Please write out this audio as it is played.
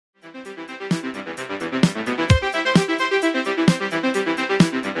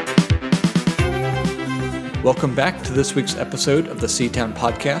Welcome back to this week's episode of the C-Town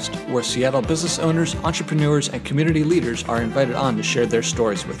Podcast, where Seattle business owners, entrepreneurs, and community leaders are invited on to share their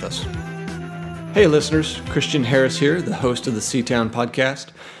stories with us. Hey listeners, Christian Harris here, the host of the C-Town Podcast.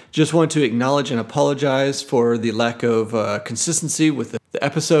 Just want to acknowledge and apologize for the lack of consistency with the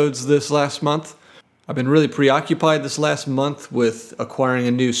episodes this last month. I've been really preoccupied this last month with acquiring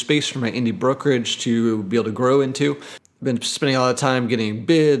a new space for my indie brokerage to be able to grow into. Been spending a lot of time getting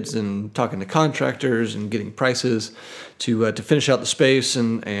bids and talking to contractors and getting prices to finish out the space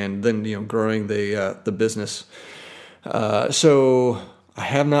and then growing the business. So I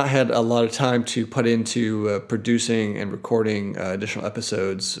have not had a lot of time to put into producing and recording additional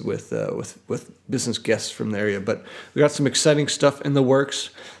episodes with business guests from the area, but we got some exciting stuff in the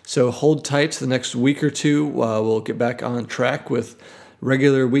works. So hold tight. The next week or two, we'll get back on track with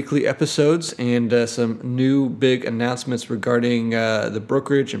regular weekly episodes and some new big announcements regarding the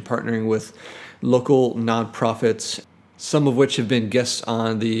brokerage and partnering with local nonprofits, some of which have been guests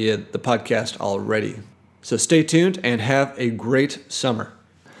on the podcast already. So stay tuned and have a great summer.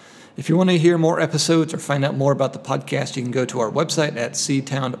 If you want to hear more episodes or find out more about the podcast, you can go to our website at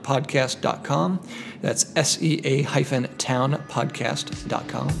ctownpodcast.com. That's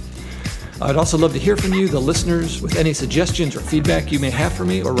sea-townpodcast.com. I'd also love to hear from you, the listeners, with any suggestions or feedback you may have for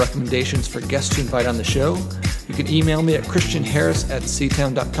me or recommendations for guests to invite on the show. You can email me at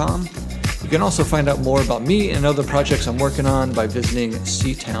christianharris@ctown.com. You can also find out more about me and other projects I'm working on by visiting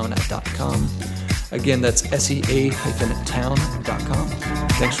ctown.com. Again, that's sea-town.com.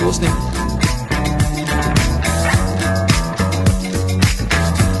 Thanks for listening.